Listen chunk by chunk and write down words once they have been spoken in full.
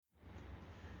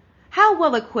How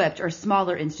well equipped are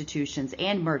smaller institutions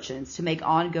and merchants to make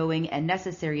ongoing and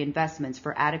necessary investments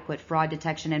for adequate fraud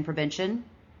detection and prevention?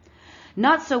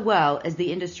 Not so well as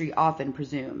the industry often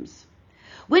presumes.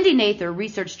 Wendy Nather,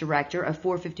 Research Director of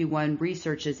 451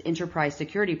 Research's Enterprise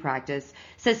Security Practice,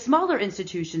 says smaller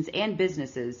institutions and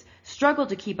businesses struggle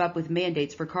to keep up with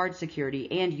mandates for card security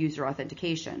and user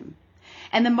authentication.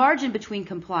 And the margin between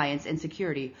compliance and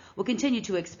security will continue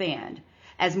to expand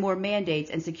as more mandates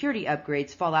and security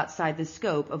upgrades fall outside the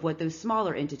scope of what those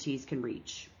smaller entities can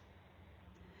reach.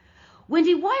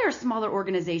 Wendy, why are smaller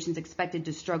organizations expected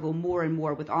to struggle more and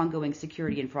more with ongoing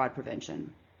security and fraud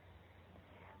prevention?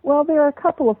 Well, there are a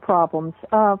couple of problems.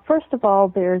 First of all,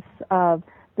 there's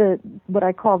what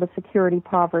I call the security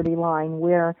poverty line,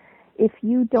 where if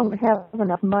you don't have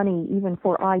enough money even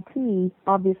for IT,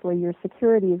 obviously your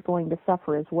security is going to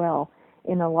suffer as well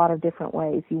in a lot of different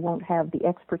ways. You won't have the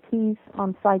expertise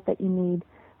on site that you need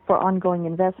for ongoing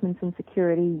investments in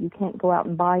security. You can't go out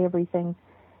and buy everything.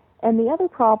 And the other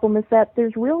problem is that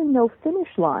there's really no finish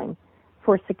line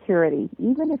for security.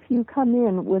 Even if you come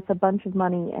in with a bunch of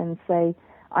money and say,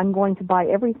 I'm going to buy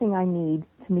everything I need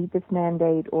to meet this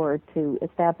mandate or to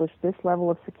establish this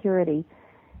level of security,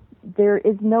 there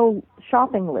is no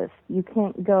shopping list. You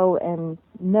can't go and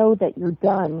know that you're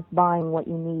done buying what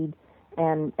you need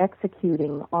and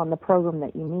executing on the program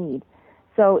that you need.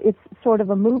 So it's sort of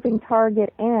a moving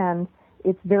target, and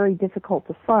it's very difficult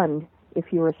to fund if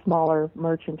you're a smaller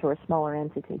merchant or a smaller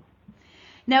entity.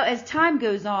 Now, as time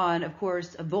goes on, of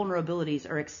course, vulnerabilities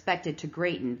are expected to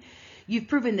greaten. You've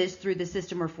proven this through the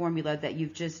system or formula that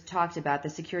you've just talked about, the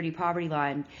security poverty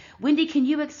line. Wendy, can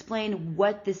you explain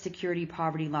what the security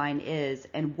poverty line is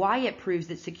and why it proves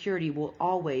that security will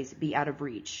always be out of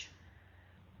reach?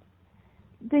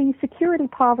 The security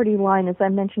poverty line, as I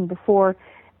mentioned before,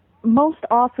 most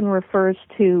often refers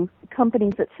to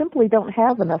companies that simply don't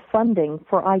have enough funding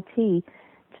for IT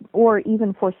or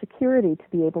even for security to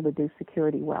be able to do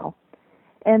security well.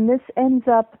 And this ends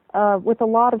up with a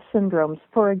lot of syndromes.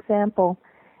 For example,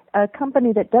 a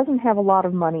company that doesn't have a lot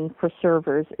of money for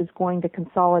servers is going to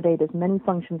consolidate as many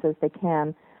functions as they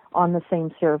can on the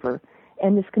same server.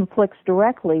 And this conflicts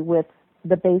directly with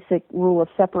the basic rule of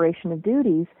separation of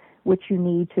duties, which you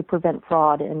need to prevent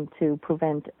fraud and to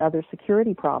prevent other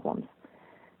security problems.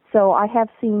 So I have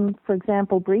seen, for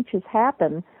example, breaches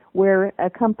happen where a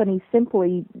company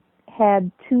simply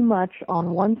had too much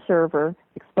on one server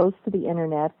exposed to the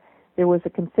internet. There was a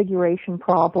configuration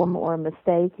problem or a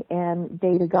mistake, and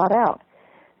data got out.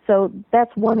 So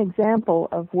that's one example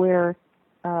of where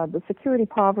the security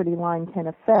poverty line can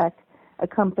affect a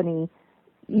company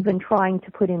even trying to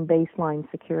put in baseline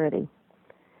security.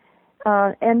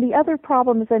 And the other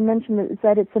problem, as I mentioned, is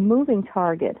that it's a moving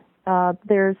target.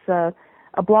 There's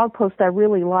a blog post I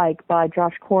really like by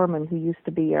Josh Corman, who used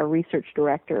to be a research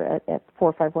director at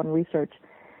 451 Research,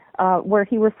 where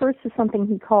he refers to something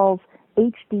he calls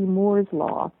H.D. Moore's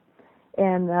Law.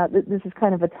 And this is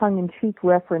kind of a tongue-in-cheek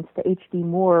reference to H.D.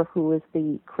 Moore, who is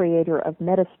the creator of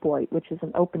Metasploit, which is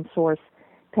an open-source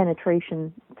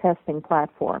penetration testing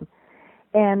platform.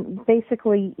 And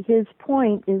basically, his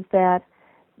point is that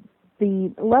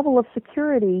the level of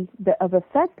security, of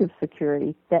effective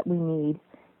security that we need,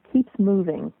 keeps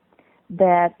moving,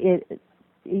 that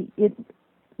it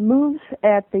moves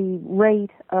at the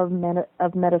rate of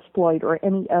Metasploit or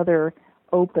any other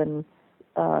open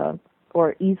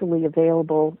or easily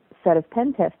available set of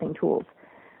pen testing tools.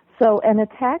 So an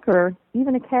attacker,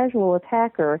 even a casual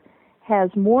attacker,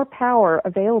 has more power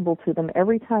available to them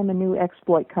every time a new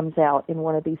exploit comes out in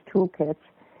one of these toolkits,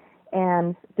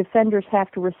 and defenders have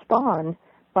to respond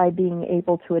by being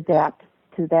able to adapt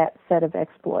to that set of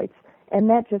exploits. And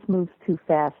that just moves too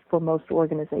fast for most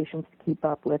organizations to keep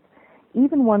up with,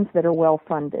 even ones that are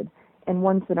well-funded. And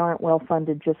ones that aren't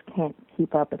well-funded just can't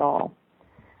keep up at all.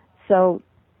 So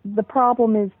the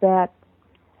problem is that,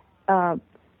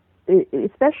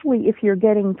 especially if you're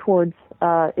getting towards,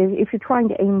 if you're trying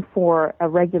to aim for a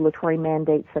regulatory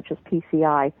mandate such as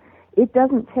PCI, it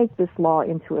doesn't take this law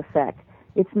into effect.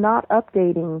 It's not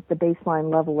updating the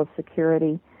baseline level of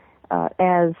security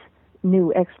as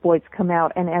new exploits come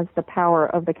out and as the power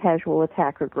of the casual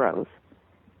attacker grows.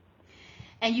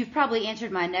 And you've probably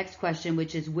answered my next question,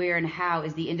 which is where and how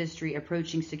is the industry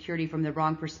approaching security from the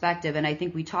wrong perspective? And I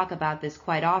think we talk about this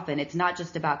quite often. It's not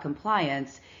just about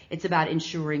compliance. It's about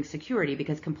ensuring security,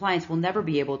 because compliance will never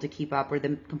be able to keep up, or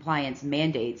the compliance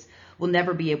mandates will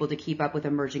never be able to keep up with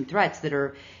emerging threats that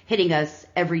are hitting us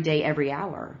every day, every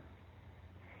hour.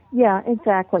 Yeah,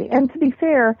 exactly. And to be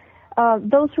fair,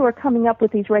 those who are coming up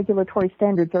with these regulatory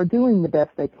standards are doing the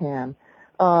best they can.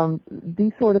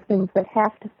 these sort of things that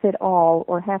have to fit all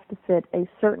or have to fit a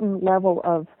certain level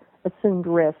of assumed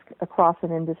risk across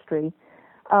an industry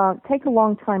take a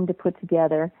long time to put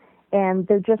together, and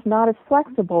they're just not as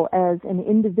flexible as an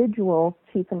individual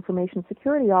chief information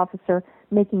security officer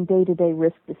making day-to-day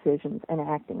risk decisions and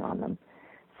acting on them.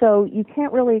 So you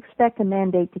can't really expect a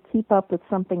mandate to keep up with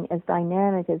something as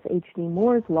dynamic as H.D.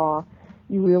 Moore's law.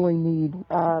 You really need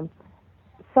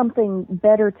something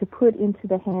better to put into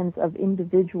the hands of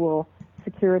individual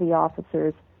security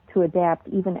officers to adapt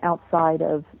even outside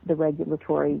of the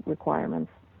regulatory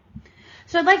requirements.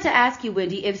 So I'd like to ask you,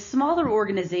 Wendy, if smaller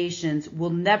organizations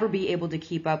will never be able to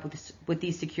keep up with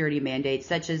these security mandates,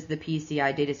 such as the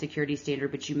PCI data security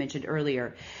standard, which you mentioned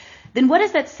earlier, then what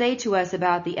does that say to us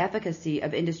about the efficacy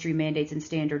of industry mandates and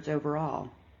standards overall?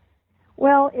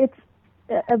 Well, it's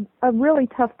a really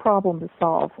tough problem to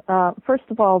solve. First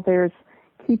of all, there's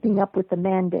keeping up with the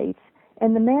mandates,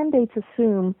 and the mandates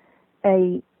assume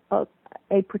a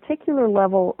particular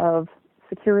level of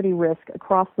security risk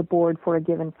across the board for a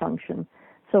given function.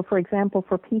 So, for example,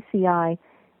 for PCI,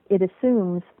 it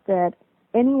assumes that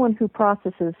anyone who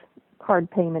processes card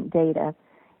payment data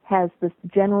has this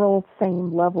general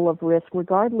same level of risk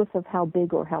regardless of how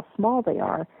big or how small they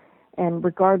are, and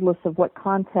regardless of what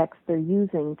context they're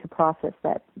using to process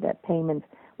that payment,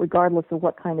 regardless of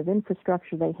what kind of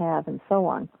infrastructure they have, and so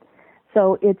on.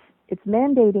 So it's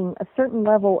mandating a certain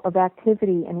level of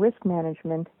activity and risk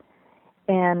management,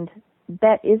 and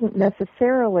that isn't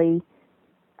necessarily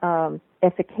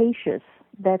efficacious.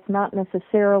 That's not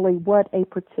necessarily what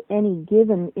any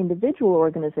given individual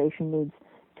organization needs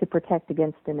to protect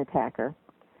against an attacker.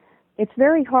 It's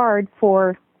very hard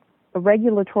for a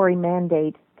regulatory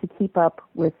mandate to keep up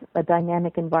with a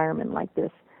dynamic environment like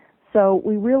this. So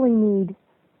we really need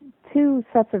two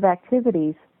sets of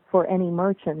activities for any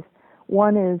merchant.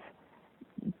 One is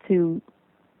to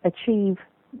achieve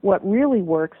what really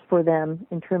works for them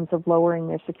in terms of lowering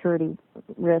their security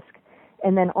risk,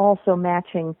 and then also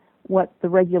matching what the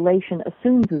regulation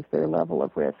assumes is their level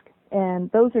of risk. And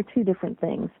those are two different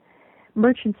things.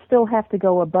 Merchants still have to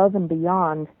go above and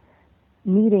beyond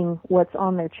meeting what's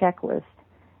on their checklist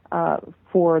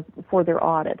for their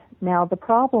audit. Now, the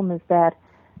problem is that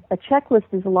a checklist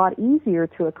is a lot easier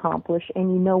to accomplish,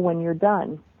 and you know when you're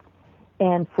done.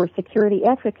 And for security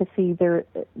efficacy, there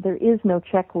is no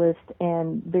checklist,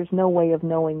 and there's no way of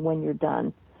knowing when you're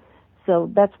done.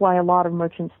 So that's why a lot of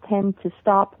merchants tend to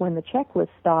stop when the checklist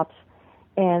stops,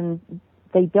 and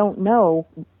they don't know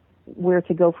where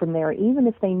to go from there. Even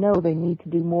if they know they need to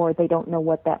do more, they don't know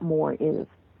what that more is.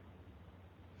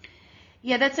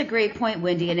 Yeah, that's a great point,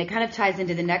 Wendy, and it kind of ties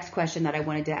into the next question that I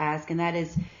wanted to ask, and that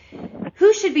is,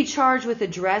 who should be charged with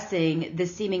addressing the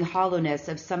seeming hollowness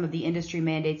of some of the industry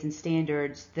mandates and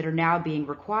standards that are now being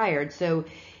required? So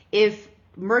if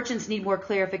merchants need more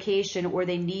clarification or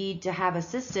they need to have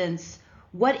assistance,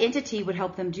 what entity would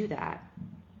help them do that?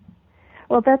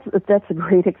 Well, that's a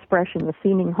great expression, the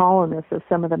seeming hollowness of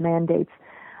some of the mandates.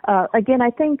 Again, I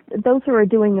think those who are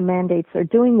doing the mandates are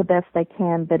doing the best they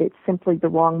can, but it's simply the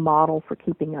wrong model for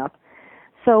keeping up.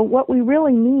 So what we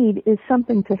really need is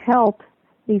something to help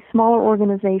these smaller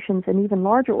organizations and even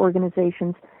larger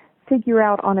organizations figure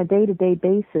out on a day-to-day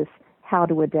basis how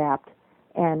to adapt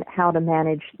and how to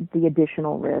manage the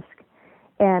additional risk.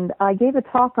 And I gave a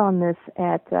talk on this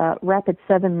at Rapid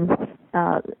 7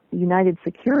 United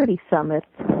Security Summit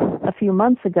a few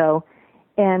months ago,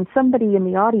 and somebody in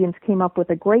the audience came up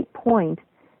with a great point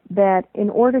that in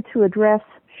order to address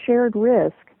shared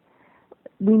risk,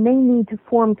 we may need to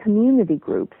form community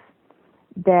groups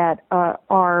that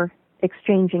are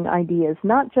exchanging ideas,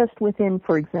 not just within,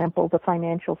 for example, the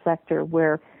financial sector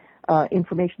where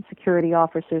information security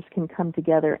officers can come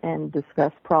together and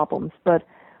discuss problems, but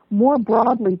more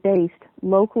broadly based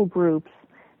local groups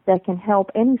that can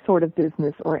help any sort of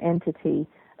business or entity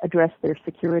address their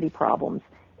security problems.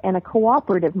 And a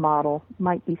cooperative model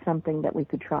might be something that we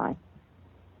could try.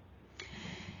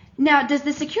 Now, does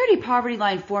the security poverty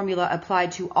line formula apply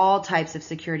to all types of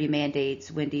security mandates,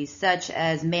 Wendy, such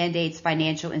as mandates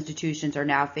financial institutions are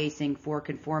now facing for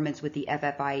conformance with the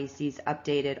FFIEC's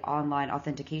updated online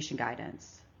authentication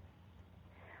guidance?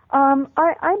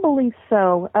 I believe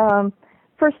so.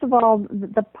 First of all,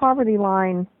 the poverty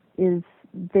line is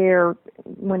there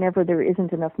whenever there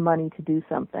isn't enough money to do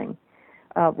something,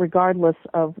 regardless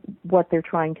of what they're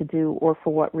trying to do or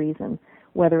for what reason,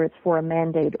 whether it's for a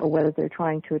mandate or whether they're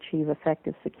trying to achieve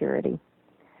effective security.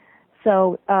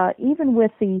 So even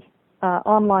with the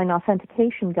online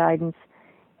authentication guidance,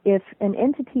 if an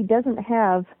entity doesn't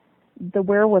have the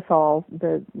wherewithal,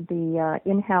 the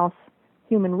in-house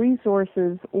human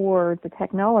resources or the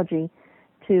technology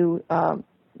to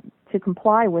to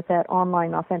comply with that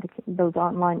those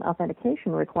online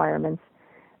authentication requirements,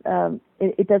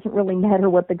 it doesn't really matter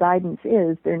what the guidance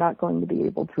is, they're not going to be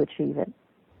able to achieve it.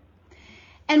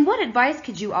 And what advice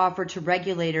could you offer to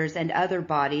regulators and other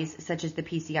bodies, such as the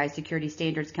PCI Security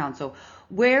Standards Council?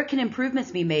 Where can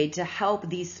improvements be made to help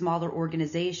these smaller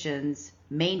organizations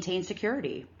maintain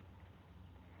security?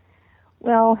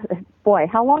 Well, boy,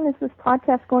 how long is this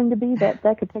podcast going to be? That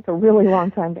could take a really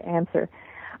long time to answer.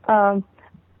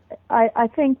 I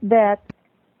think that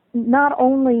not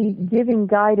only giving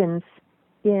guidance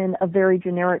in a very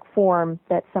generic form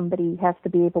that somebody has to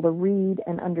be able to read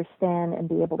and understand and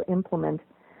be able to implement,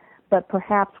 but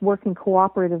perhaps working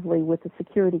cooperatively with the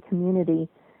security community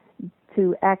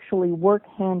to actually work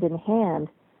hand in hand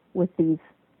with these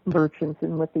merchants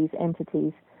and with these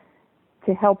entities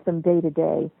to help them day to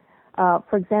day.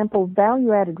 For example,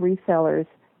 value-added resellers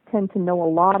tend to know a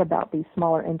lot about these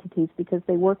smaller entities because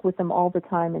they work with them all the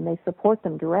time and they support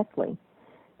them directly.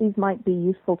 These might be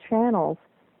useful channels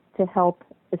to help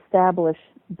establish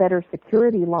better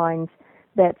security lines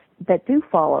that do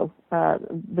follow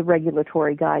the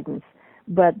regulatory guidance,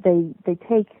 but they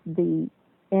take the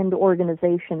end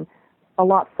organization a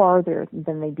lot farther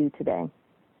than they do today.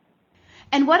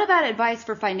 And what about advice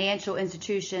for financial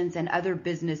institutions and other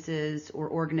businesses or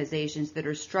organizations that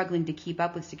are struggling to keep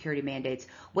up with security mandates?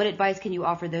 What advice can you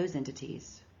offer those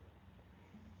entities?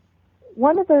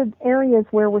 One of the areas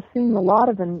where we're seeing a lot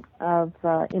of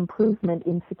improvement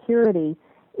in security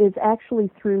is actually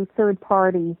through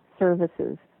third-party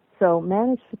services. So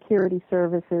managed security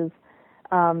services,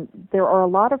 there are a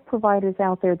lot of providers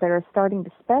out there that are starting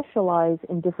to specialize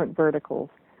in different verticals,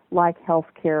 like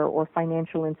healthcare or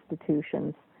financial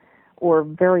institutions or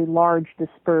very large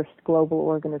dispersed global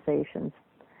organizations.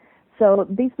 So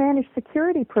these managed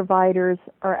security providers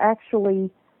are actually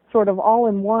sort of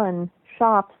all-in-one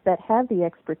shops that have the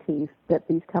expertise that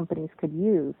these companies could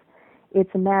use. It's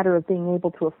a matter of being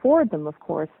able to afford them, of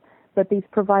course, but these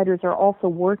providers are also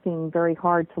working very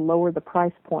hard to lower the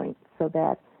price point so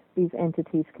that these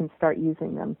entities can start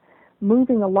using them.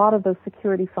 Moving a lot of those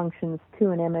security functions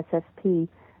to an MSSP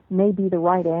may be the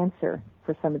right answer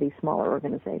for some of these smaller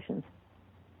organizations.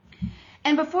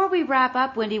 And before we wrap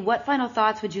up, Wendy, what final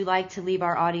thoughts would you like to leave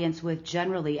our audience with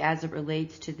generally as it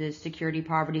relates to the security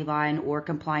poverty line or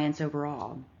compliance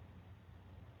overall?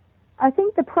 I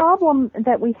think the problem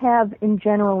that we have in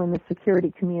general in the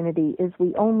security community is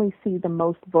we only see the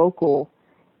most vocal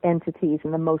entities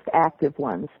and the most active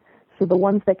ones. So the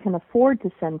ones that can afford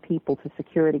to send people to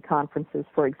security conferences,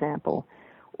 for example,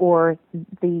 or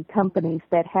the companies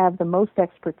that have the most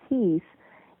expertise,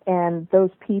 and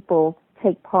those people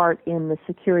take part in the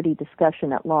security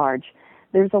discussion at large.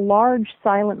 There's a large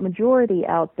silent majority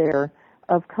out there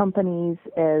of companies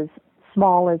as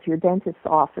small as your dentist's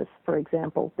office, for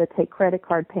example, that take credit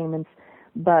card payments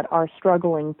but are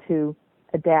struggling to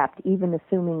adapt, even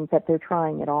assuming that they're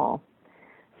trying at all.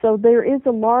 So there is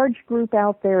a large group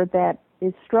out there that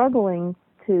is struggling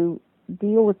to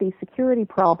deal with these security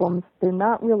problems. They're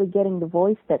not really getting the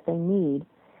voice that they need.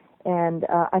 And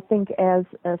I think as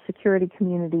a security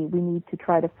community, we need to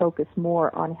try to focus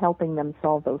more on helping them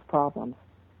solve those problems.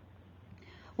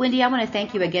 Wendy, I want to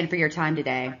thank you again for your time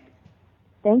today.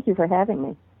 Thank you for having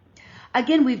me.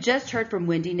 Again, we've just heard from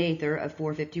Wendy Nather of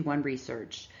 451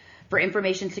 Research. For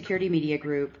Information Security Media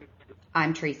Group,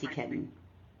 I'm Tracy Kitten.